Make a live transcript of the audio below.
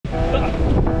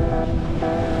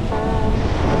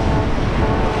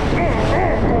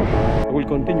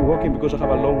continue walking because I have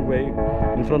a long way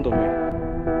in front of me.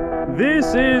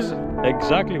 This is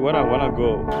exactly where I wanna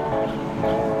go.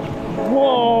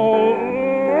 Whoa!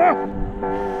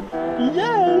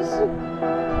 Yes!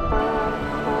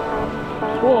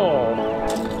 Whoa!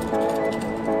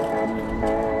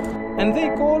 And they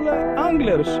call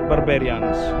anglers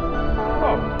barbarians.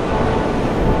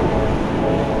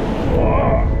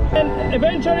 Wow! And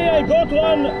eventually I got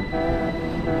one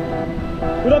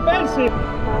with a pencil.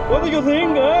 What do you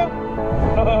think, eh?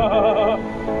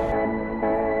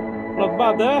 Not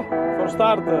bad, eh? For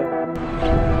start.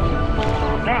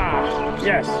 Ah,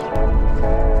 yes.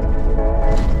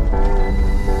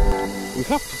 We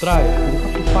have to try. We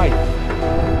have to fight.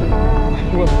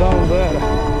 He was down there.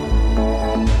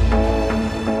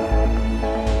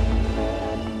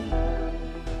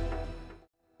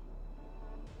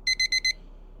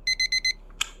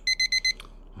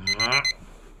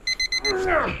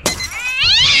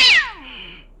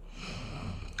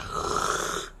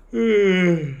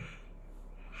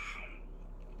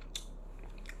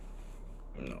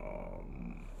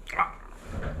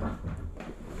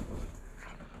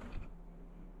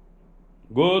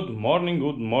 Good morning,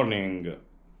 good morning.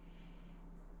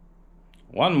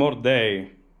 One more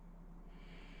day.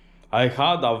 I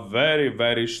had a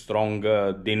very strong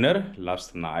dinner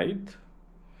last night.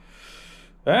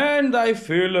 And I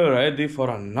feel ready for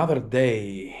another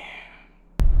day.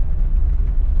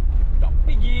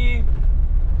 Piggy!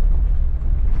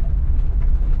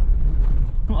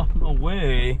 Oh, no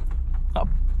way. A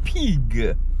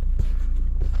pig.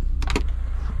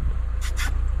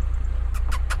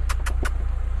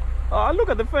 Oh, look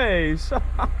at the face.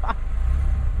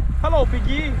 Hello,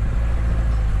 Piggy.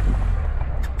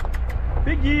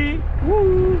 Piggy.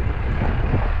 Woo.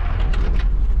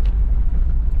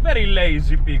 Very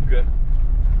lazy pig.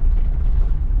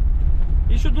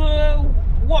 You should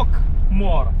walk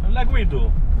more, like we do.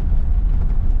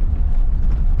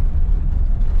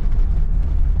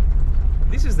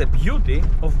 This is the beauty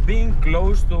of being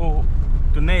close to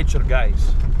nature,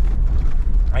 guys.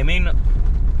 I mean,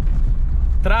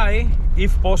 try,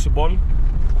 if possible,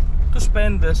 to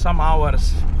spend some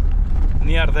hours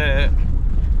near the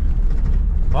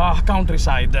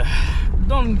countryside.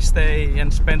 Don't stay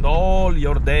and spend all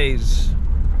your days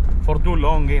for too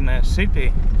long in a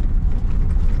city.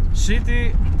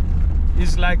 City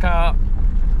is like a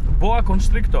boa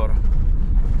constrictor.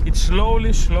 It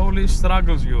slowly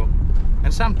struggles you,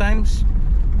 and sometimes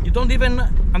you don't even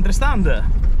understand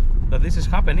that this is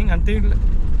happening until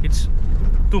it's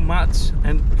too much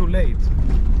and too late.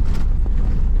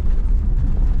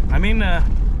 I mean,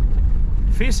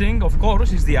 fishing, of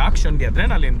course, is the action, the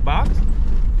adrenaline, but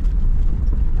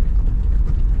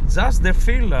just the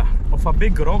feel of a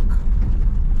big rock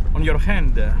on your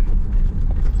hand.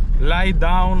 Lie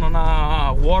down on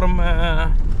a warm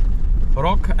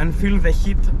rock and feel the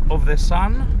heat of the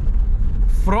sun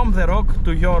from the rock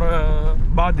to your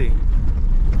body.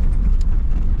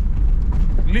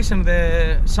 Listen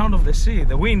the sound of the sea,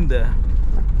 the wind.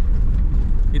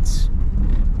 It's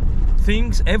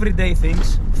things, everyday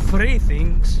things, free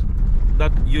things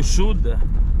that you should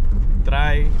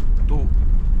try to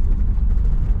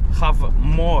have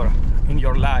more in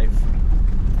your life.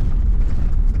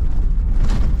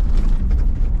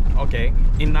 Okay,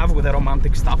 enough with the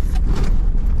romantic stuff.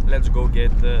 Let's go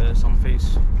get some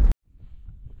fish.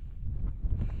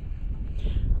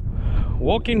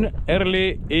 Walking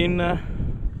early in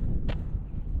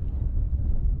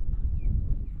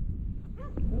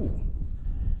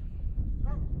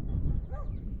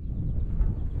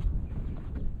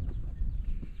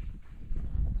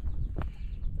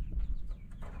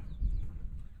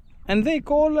and they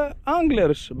call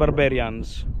anglers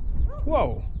barbarians.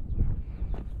 Wow.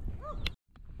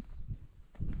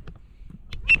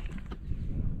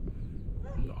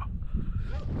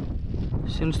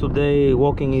 Since today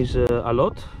walking is a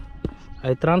lot,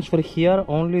 I transfer here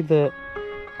only the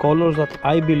colors that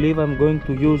I believe I'm going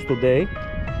to use today.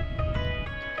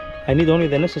 I need only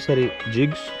the necessary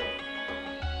jigs,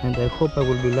 and I hope I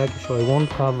will be lucky, so I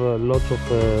won't have lots of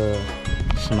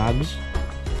snags.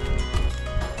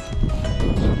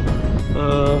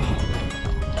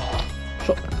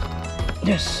 So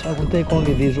yes, I will take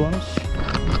only these ones.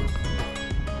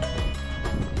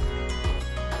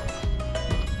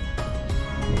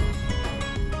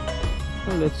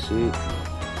 Let's see.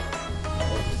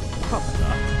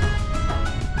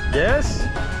 Yes,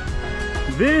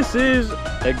 this is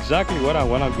exactly where I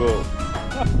wanna go.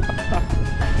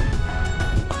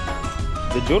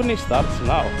 The journey starts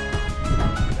now.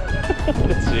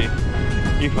 Let's see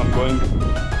if I'm going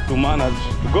to manage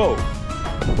to go.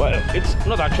 Well, it's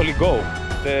not actually go,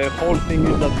 the whole thing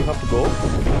is that you have to go.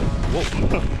 Whoa.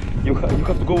 you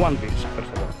have to go one piece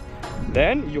first of all.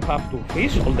 Then you have to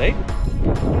fish all day,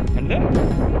 and then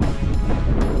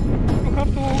you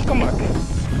have to come back.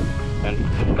 And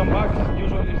come back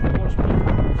usually is the worst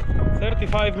part.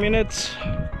 35 minutes,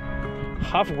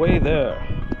 halfway there.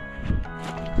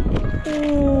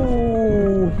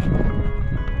 Ooh.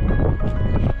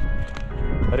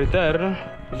 Return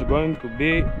is going to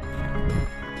be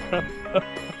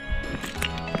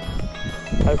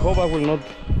I hope I will not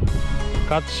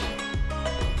catch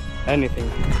anything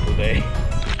today.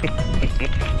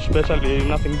 Especially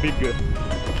nothing big.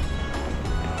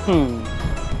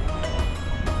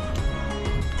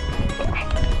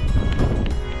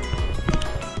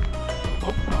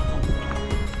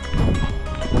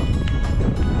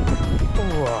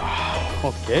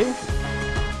 Okay.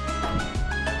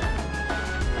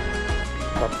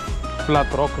 That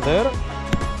flat rock there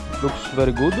looks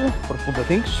very good for the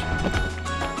things.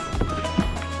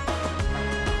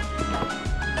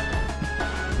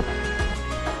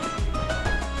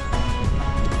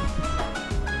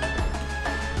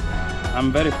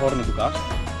 I'm very horny to cast.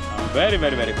 I'm very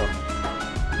horny.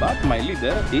 But my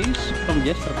leader is from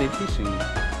yesterday fishing.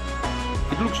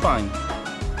 It looks fine,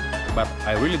 but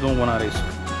I really don't want to risk.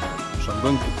 So I'm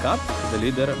going to cut the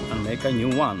leader and make a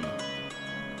new one.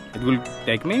 It will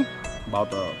take me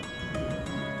about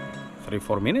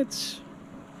 3-4 minutes,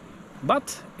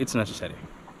 but it's necessary.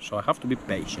 So I have to be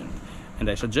patient. And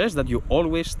I suggest that you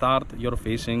always start your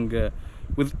fishing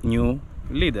with new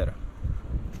leader.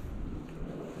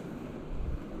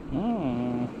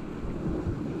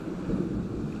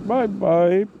 Bye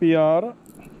bye, PR.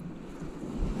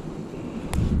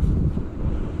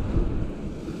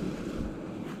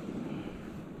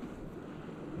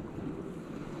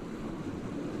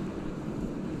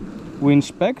 We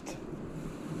inspect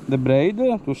the braid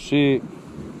to see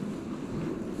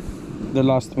the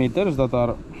last meters that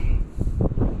are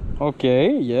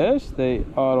okay. Yes, they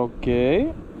are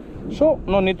okay. So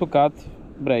no need to cut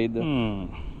braid.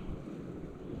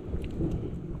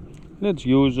 Let's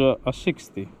use a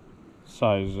 60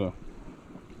 size.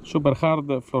 Super hard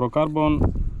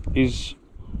fluorocarbon is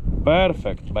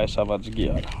perfect by Savage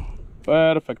Gear.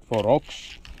 Perfect for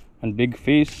rocks and big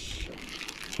fish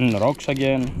and rocks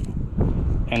again,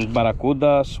 and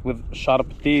barracudas with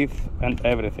sharp teeth and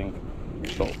everything.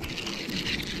 So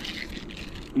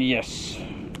yes.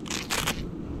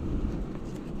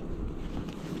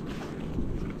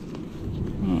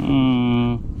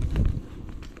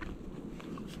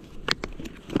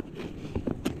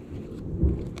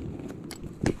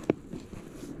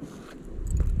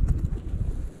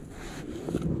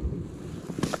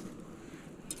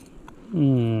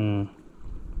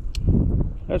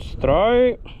 Let's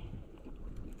try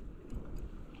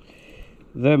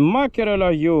the mackerel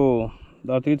ayu,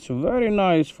 that it's very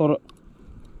nice for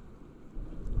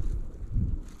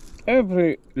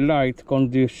every light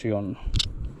condition.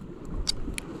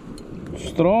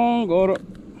 Strong or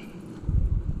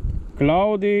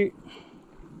cloudy,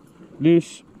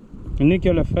 this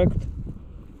nickel effect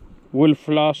will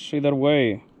flash either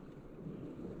way.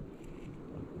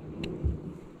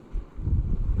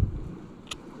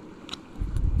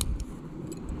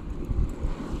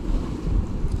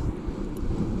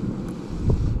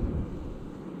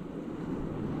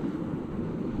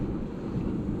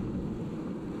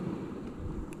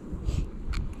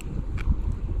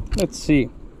 Let's see.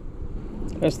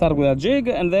 Let's start with a jig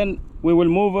and then we will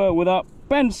move with a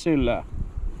pencil.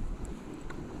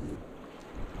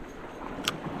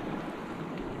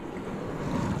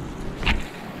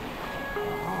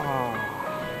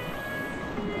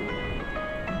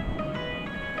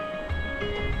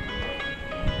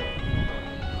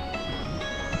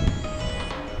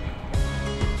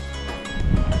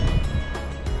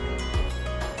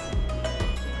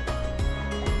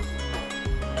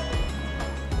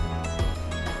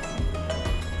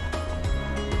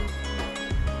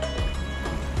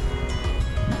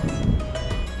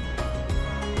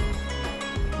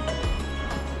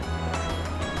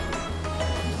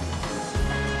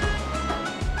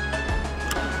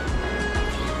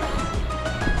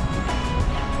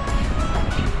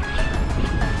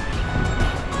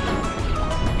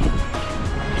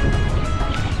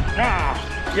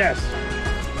 Yes.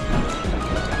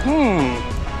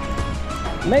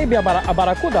 Maybe a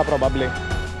barracuda, probably.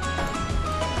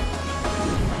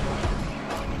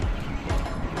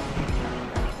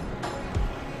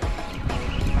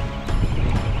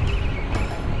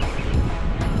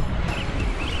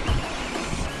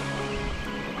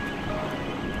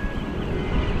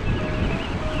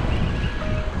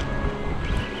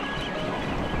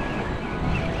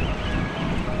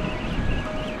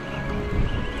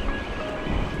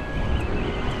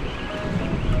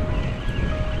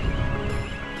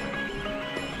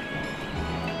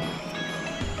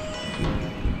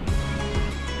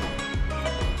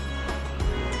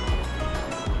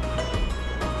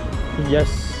 Yes.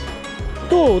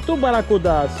 Two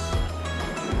barracudas.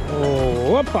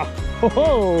 Oh, opa. Oh,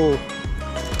 oh.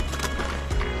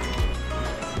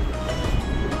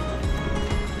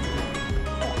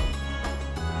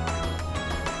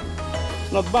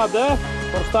 Not bad, eh?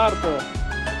 For start.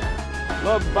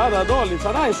 Not bad at all. It's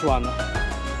a nice one.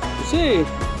 You see?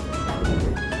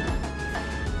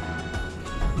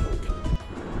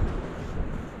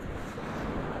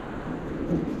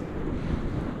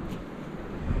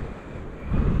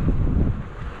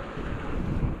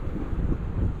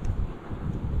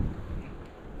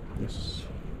 Yes.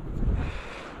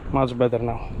 Much better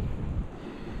now.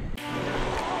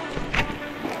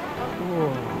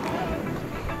 Whoa.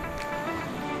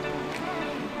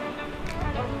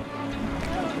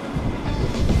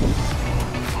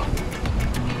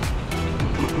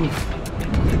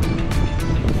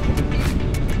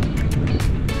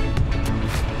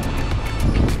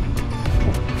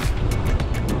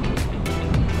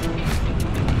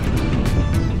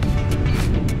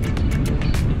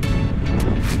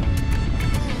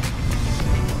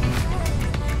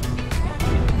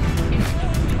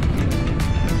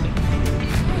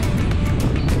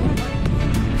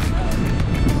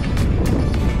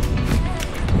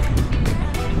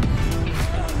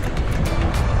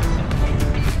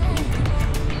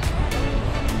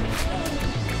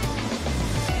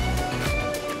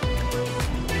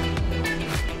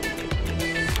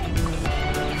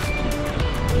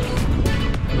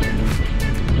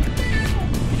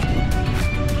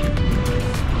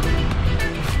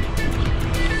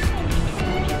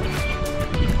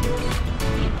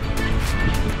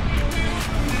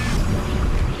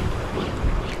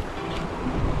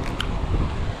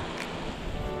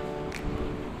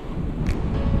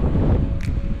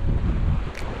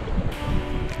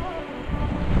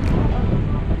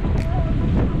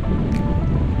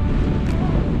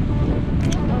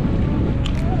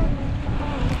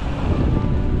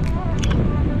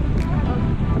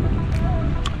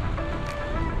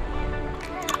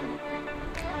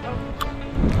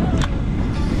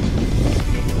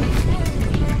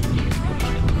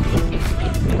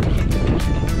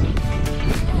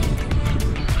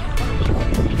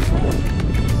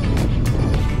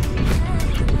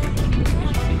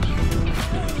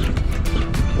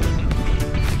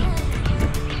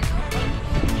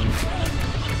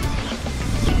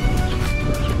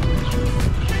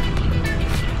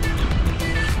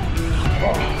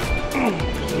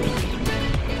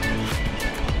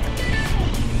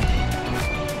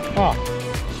 Ah,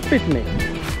 spit me.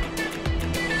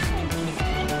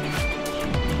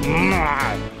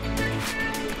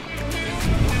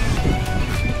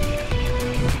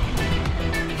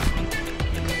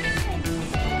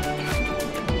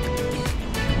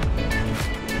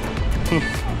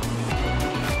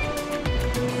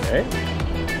 Okay.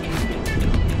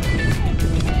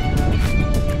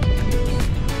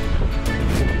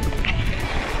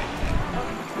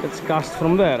 Let's cast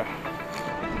from there.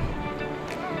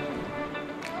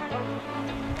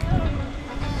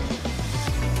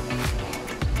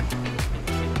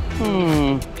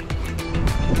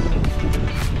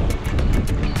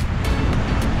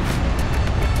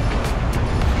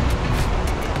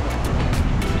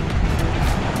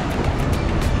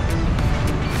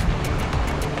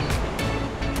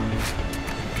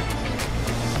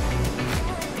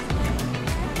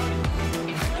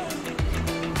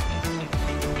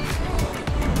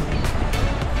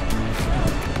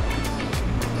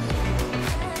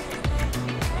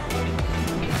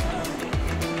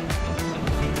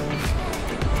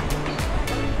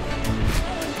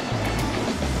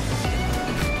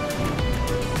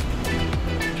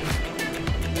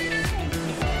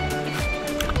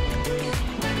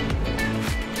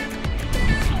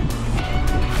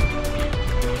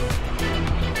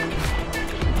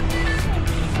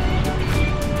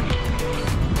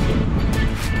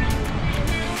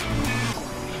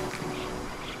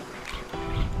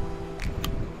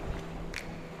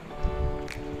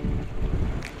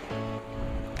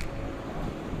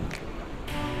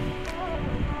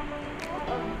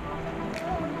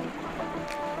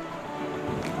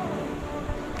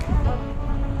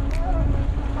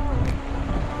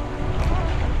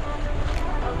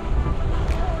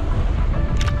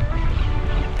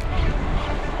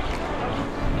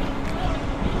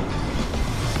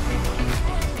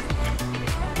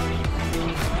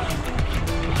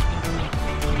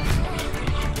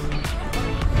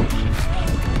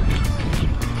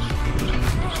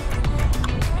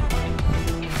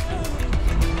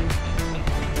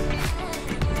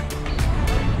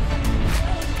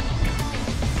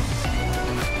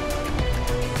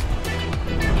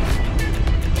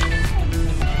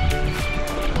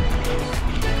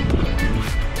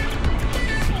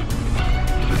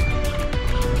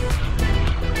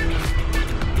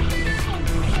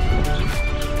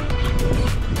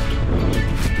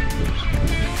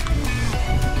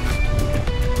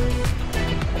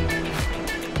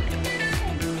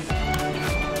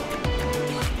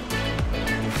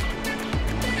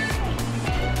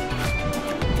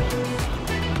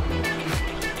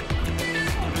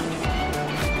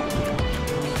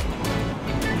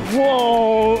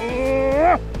 Whoa!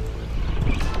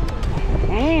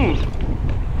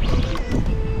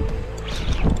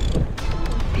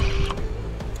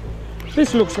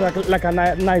 This looks like a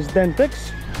nice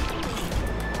Dentex.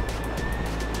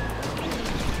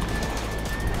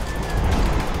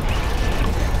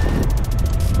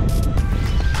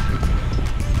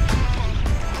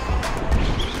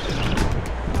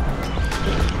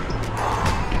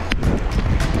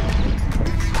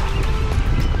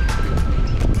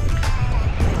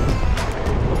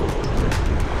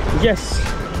 Yes,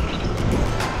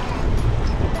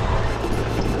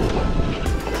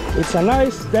 it's a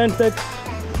nice Dentex.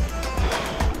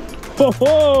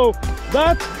 Oh,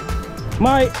 that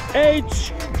my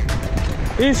age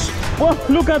is. Oh,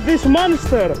 look at this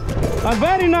monster! A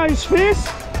very nice fish.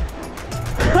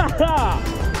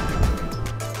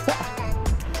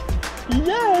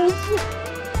 Yes,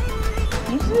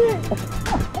 you see.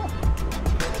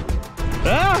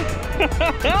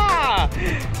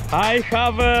 I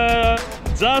have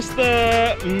just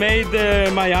made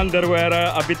my underwear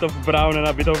a bit of brown and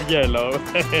a bit of yellow.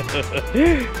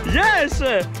 Yes!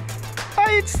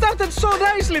 It started so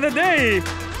nicely the day,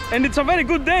 and it's a very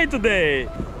good day today.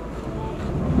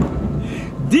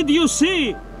 Did you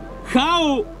see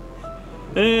how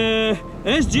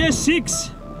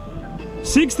SGS6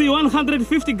 60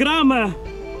 150 gram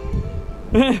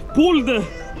pulled,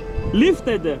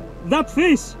 lifted that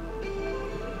fish?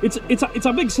 It's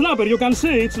a big snapper, you can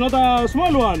see, it's not a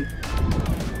small one.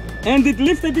 And it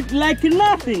lifted it like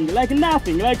nothing, like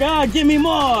give me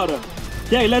more.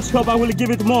 Okay, let's hope I will give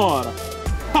it more.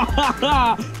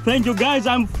 Thank you guys,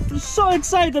 I'm so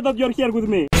excited that you're here with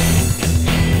me.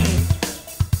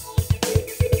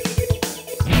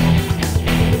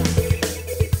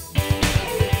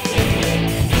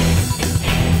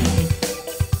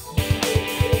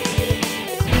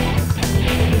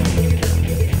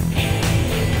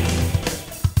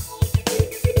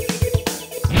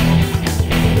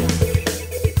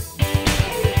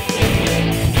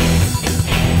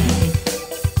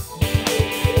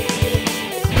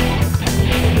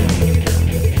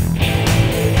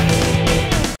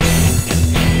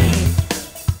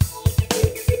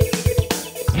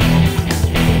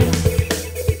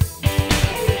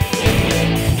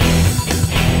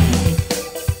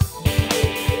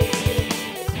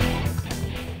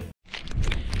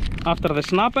 After the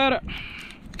snapper,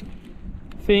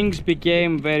 things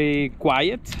became very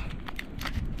quiet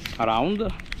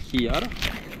around here.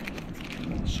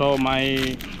 So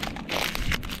my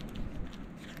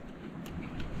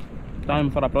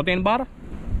time for a protein bar.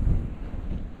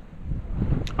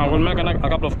 I will make a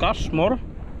couple of casts more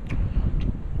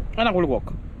and I will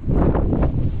walk.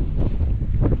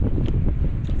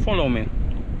 Follow me.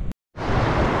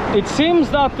 It seems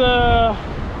that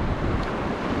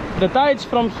the tides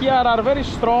from here are very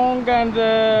strong, and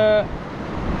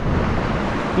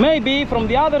maybe from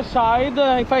the other side,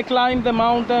 if I climb the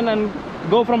mountain and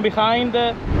go from behind,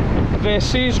 the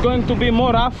sea is going to be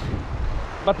more rough,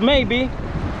 but maybe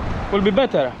will be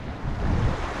better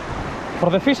for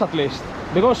the fish at least,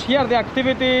 because here the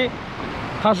activity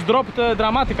has dropped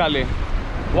dramatically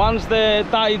once the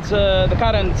tides, the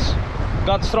currents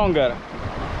got stronger.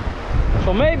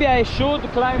 So maybe I should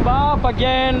climb up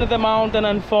again the mountain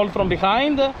and fall from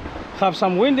behind, have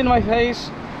some wind in my face,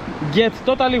 get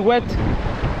totally wet,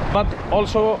 but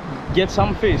also get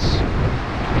some fish.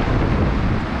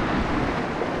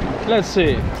 Let's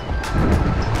see.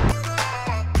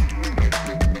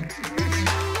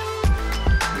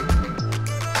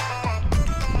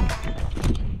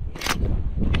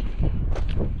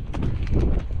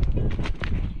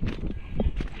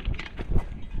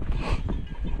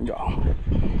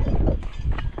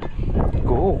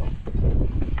 Go.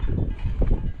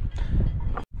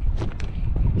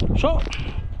 So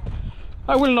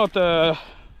I will not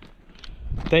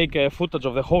take footage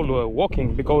of the whole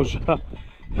walking, because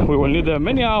we will need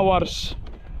many hours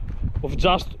of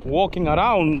just walking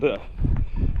around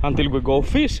until we go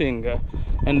fishing,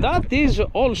 and that is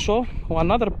also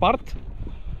another part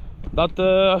that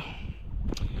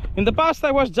in the past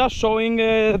I was just showing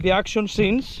the action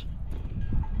scenes,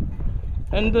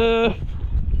 and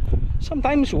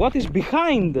sometimes what is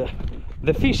behind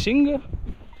the fishing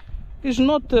is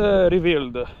not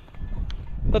revealed.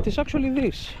 That is actually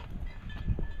this: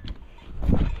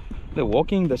 the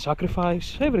walking, the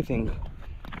sacrifice, everything.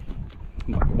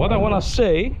 What I want to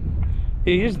say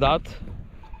is that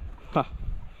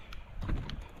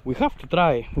we have to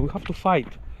try, we have to fight,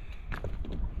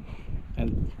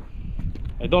 and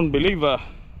I don't believe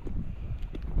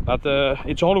that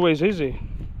it's always easy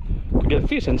to get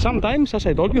fish. And sometimes, as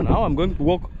I told you, now I'm going to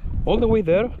walk all the way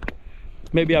there,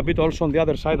 Maybe a bit also on the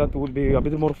other side, that will be a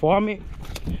bit more foamy.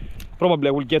 Probably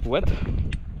I will get wet,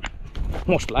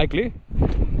 most likely,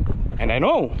 and I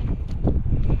know,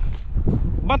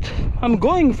 but I'm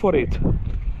going for it.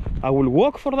 I will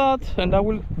work for that and I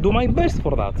will do my best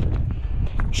for that.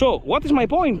 So what is my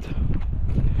point?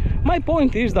 My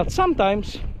point is that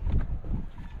sometimes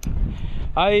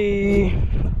I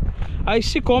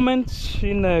see comments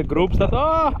in groups that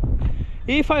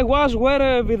if I was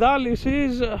where Vidalis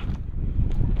is,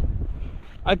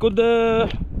 I could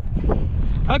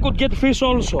get fish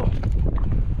also.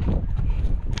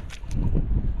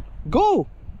 Go!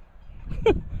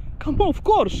 Come on, of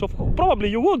course, probably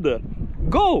you would.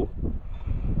 Go!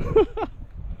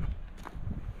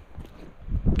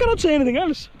 Cannot say anything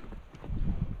else.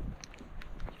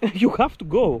 You have to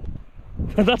go.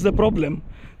 That's the problem.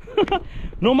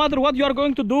 No matter what you are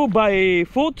going to do by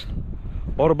foot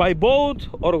or by boat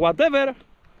or whatever,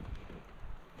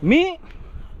 me,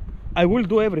 I will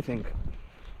do everything.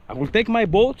 I will take my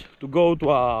boat to go to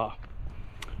a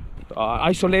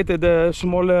isolated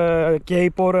small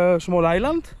cape or small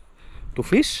island to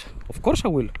fish. Of course I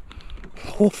will.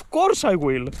 Of course I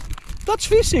will. That's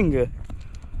fishing.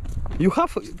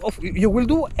 You will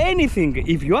do anything.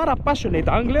 If you are a passionate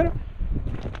angler,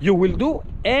 you will do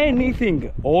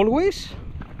anything, always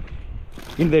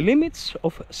in the limits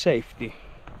of safety.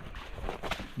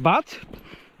 But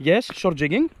yes, short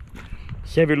jigging,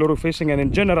 heavy lure fishing, and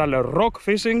in general rock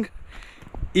fishing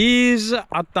is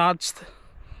attached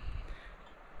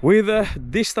with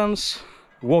distance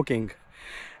walking,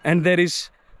 and there is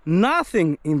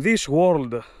nothing in this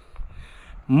world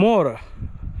more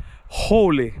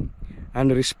holy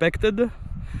and respected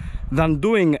than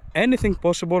doing anything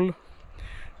possible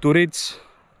to reach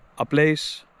a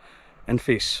place and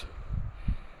fish.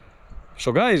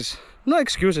 So guys, no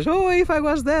excuses. Oh, if I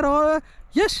was there, or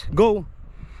yes, go.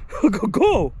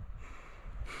 Go.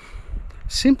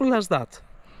 Simple as that.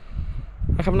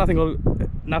 I have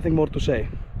nothing more to say.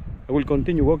 I will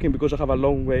continue walking because I have a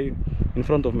long way in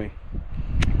front of me.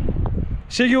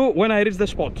 See you when I reach the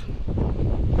spot.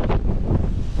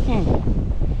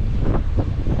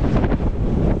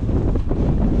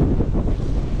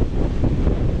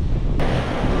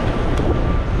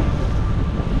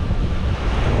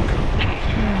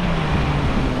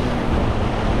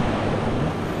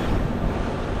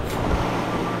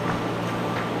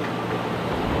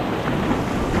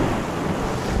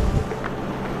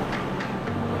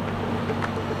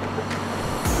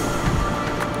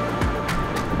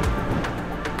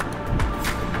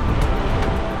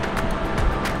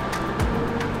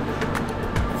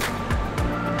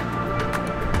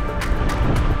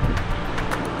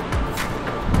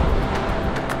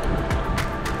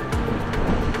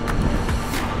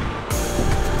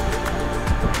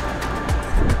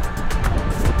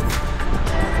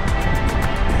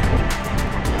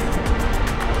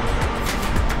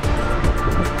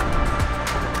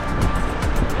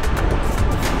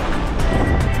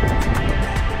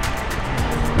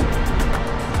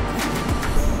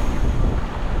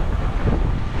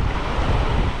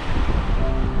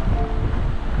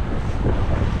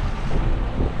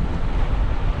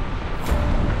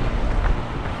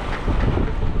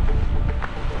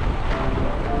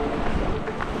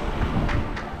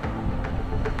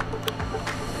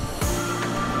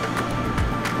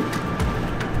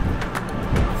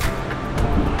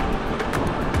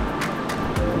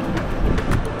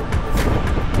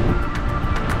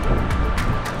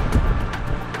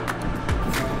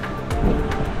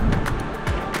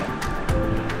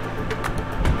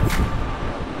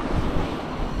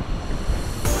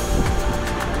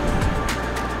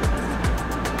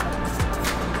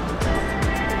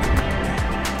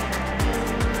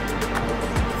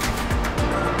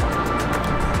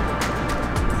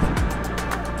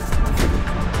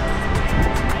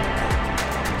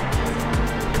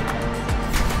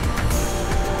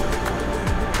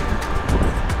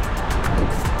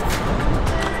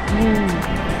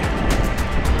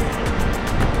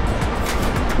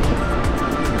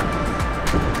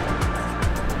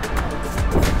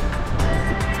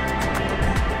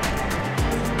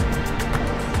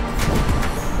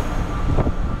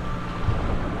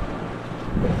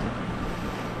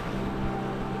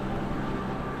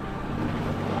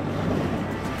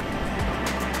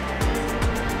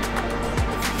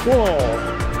 Whoa.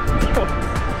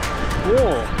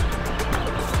 Whoa.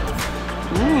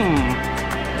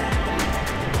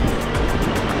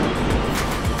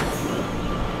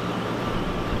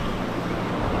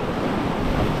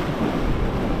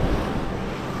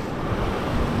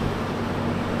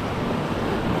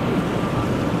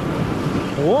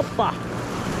 Opa!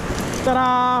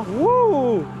 Ta-da!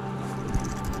 Woo!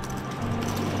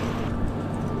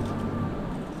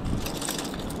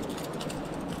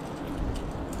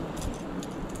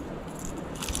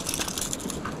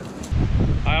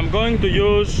 I'm going to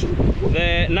use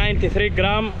the 93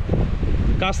 gram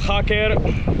Cast Hacker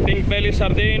pink belly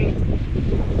sardine.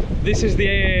 This is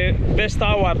the best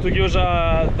hour to use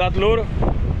that lure.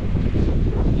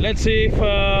 Let's see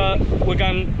if we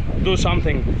can do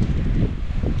something.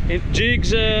 It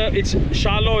jigs, it's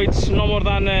shallow, it's no more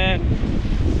than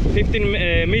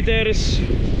 15 meters.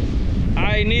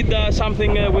 I need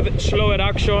something with slower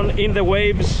action in the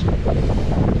waves,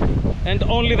 and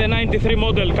only the 93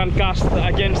 model can cast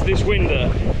against this wind.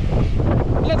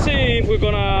 Let's see if we're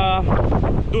gonna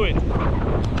do it.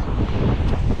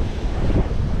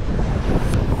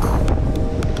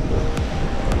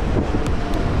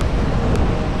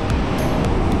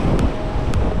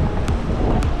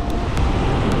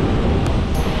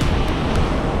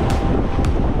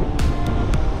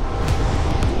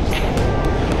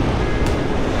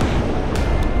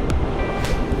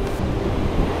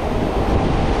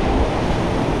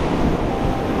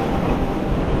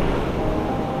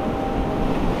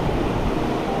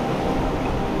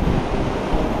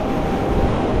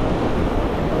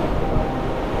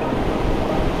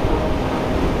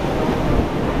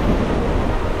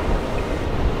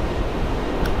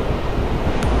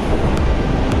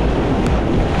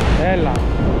 Έλα.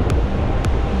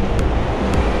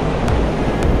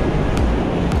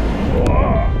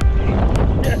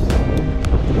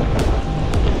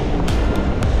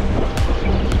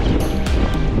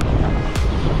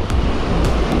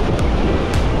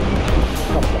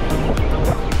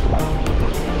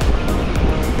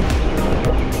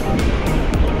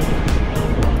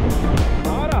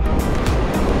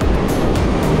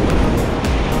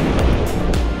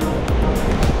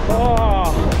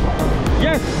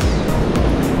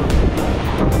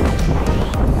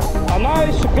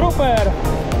 Grouper!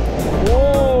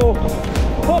 Whoa!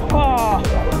 Hoppa!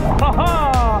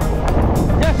 Haha!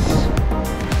 Yes!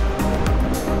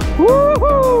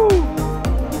 Woohoo!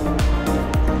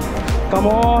 Come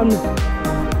on!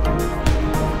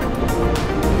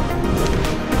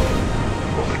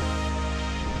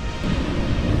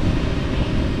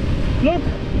 Look!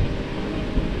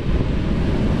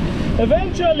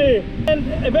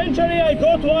 Eventually I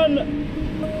got one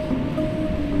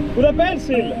with a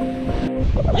pencil.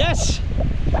 Yes,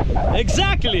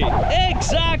 exactly.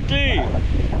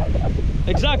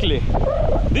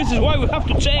 This is why we have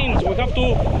to change, we have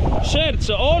to search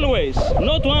always,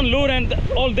 not one lure and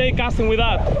all day casting with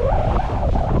that.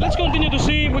 Let's continue to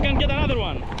see if we can get another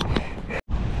one.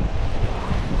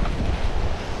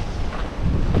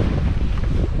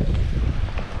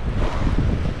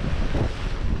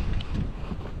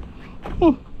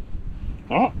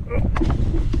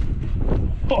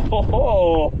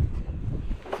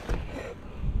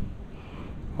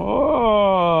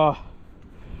 Oh,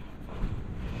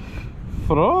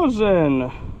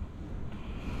 frozen.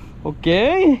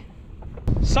 Okay.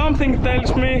 Something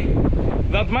tells me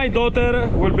that my daughter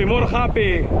will be more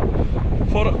happy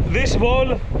for this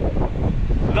ball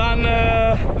than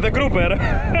the grouper.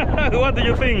 What do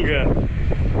you think?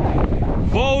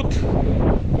 Vote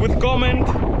with comment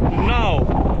now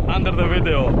under the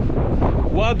video.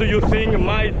 What do you think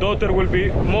my daughter will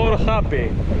be more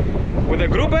happy? With the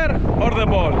grouper or the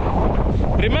ball?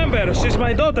 Remember, she's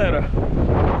my daughter.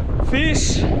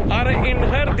 Fish are in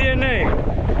her DNA.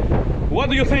 What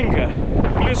do you think?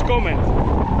 Please comment.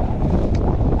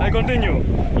 I continue.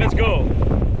 Let's go.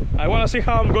 I want to see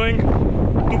how I'm going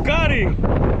to carry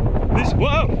this.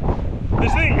 Whoa!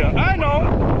 This thing. I know.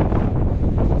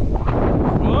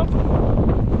 Whoop.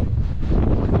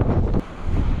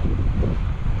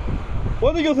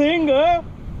 What do you think?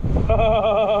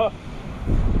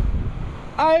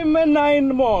 I'm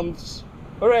 9 months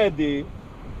ready.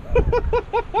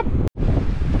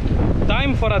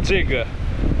 Time for a jig.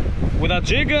 With a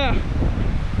jig,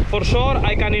 for sure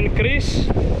I can increase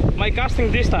my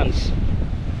casting distance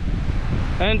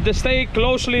and stay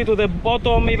closely to the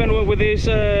bottom even with these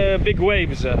big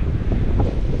waves.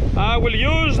 I will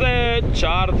use the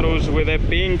chartreuse with a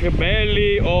pink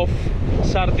belly of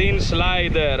sardine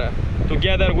slider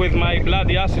together with my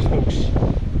bloody assist hooks.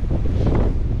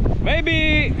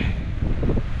 Maybe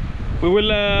we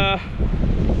will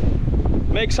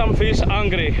make some fish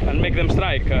angry and make them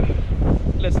strike.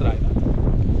 Let's try that.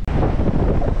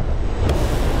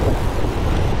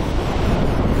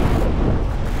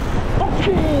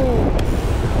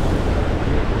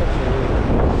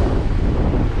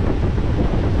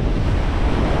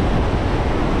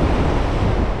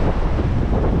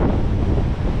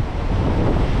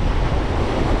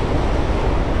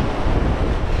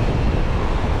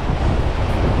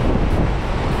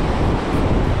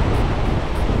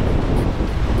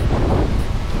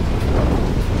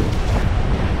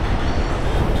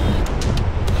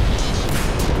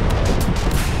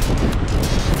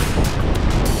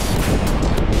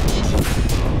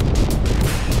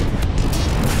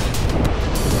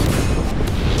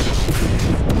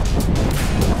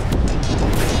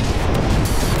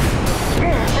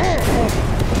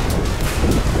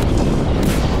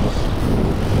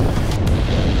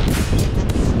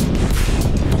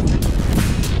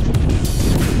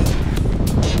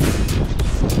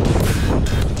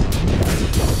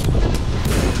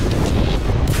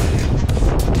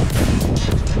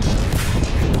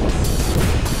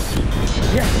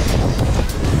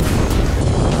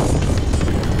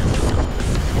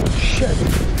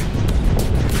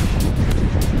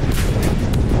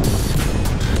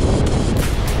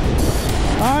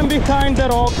 behind the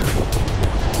rock.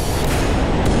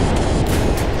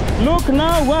 Look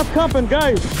now what happened,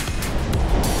 guys.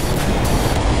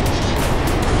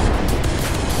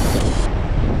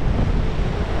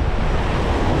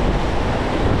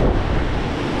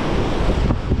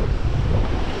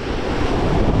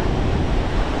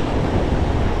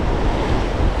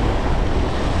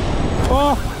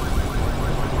 Oh.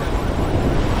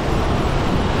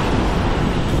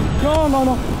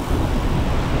 No.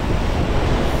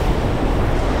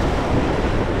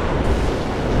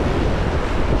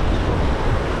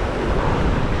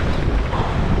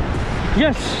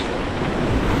 Yes.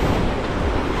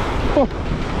 Oh.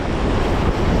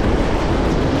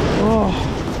 Oh.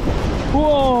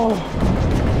 Whoa.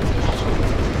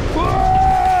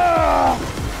 Whoa.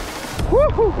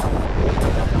 Woohoo.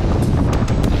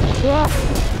 Ah.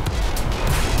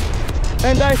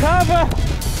 And I have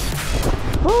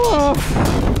oh.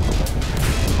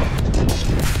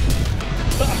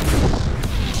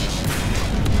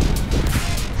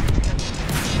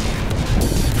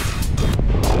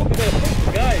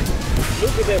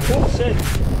 Look at the full set.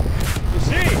 You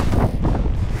see?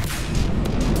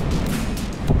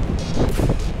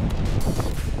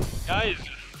 Guys,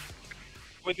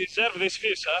 we deserve this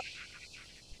fish, huh?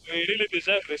 We really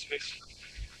deserve this fish.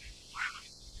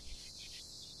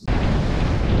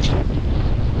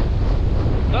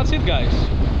 That's it, guys.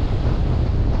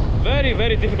 Very,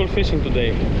 very difficult fishing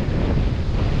today.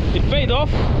 It paid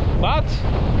off, but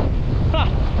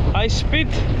I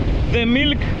spit the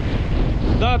milk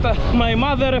that my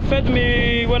mother fed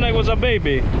me when I was a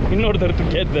baby in order to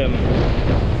get them.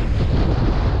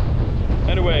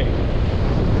 Anyway,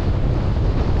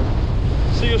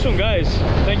 see you soon, guys.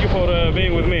 Thank you for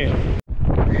being with me.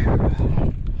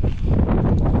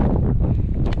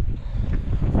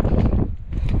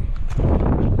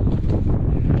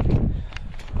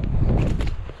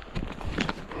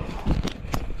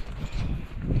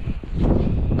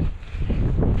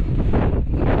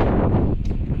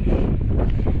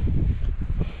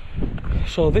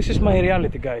 So this is my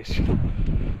reality, guys.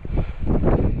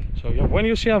 So when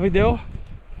you see a video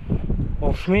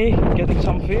of me getting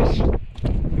some fish,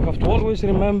 you have to always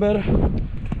remember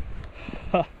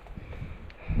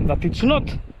that it's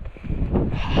not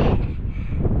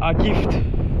a gift.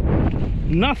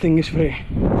 Nothing is free.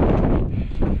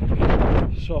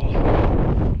 So,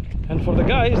 and for the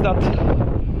guys that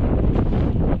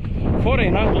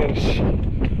foreign anglers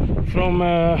from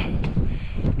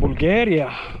Bulgaria,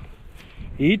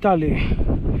 Italy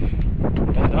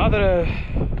and other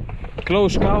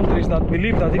close countries that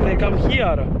believe that if they come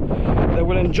here they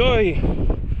will enjoy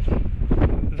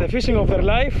the fishing of their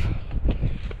life,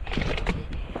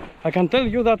 I can tell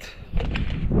you that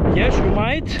yes, you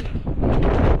might,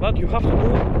 but you have to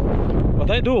do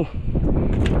what I do.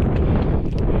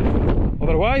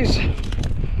 Otherwise,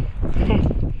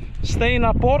 stay in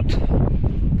a port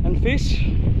and fish.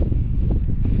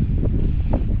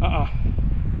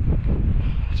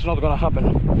 It's not gonna happen.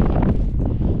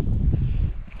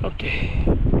 Okay.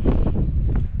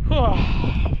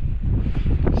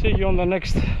 See you on the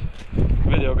next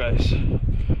video, guys.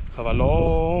 Have a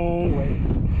long way.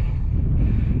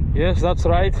 Yes, that's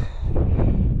right.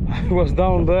 I was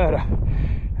down there,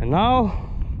 and now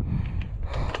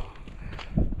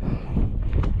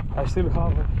I still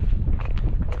have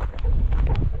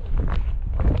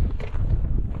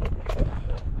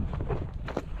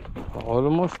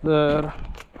almost there.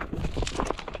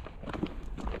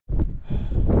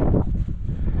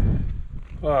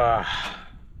 Ah.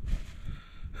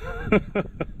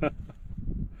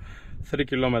 3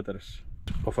 kilometers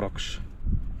of rocks.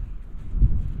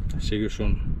 See you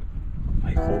soon,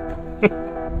 I hope.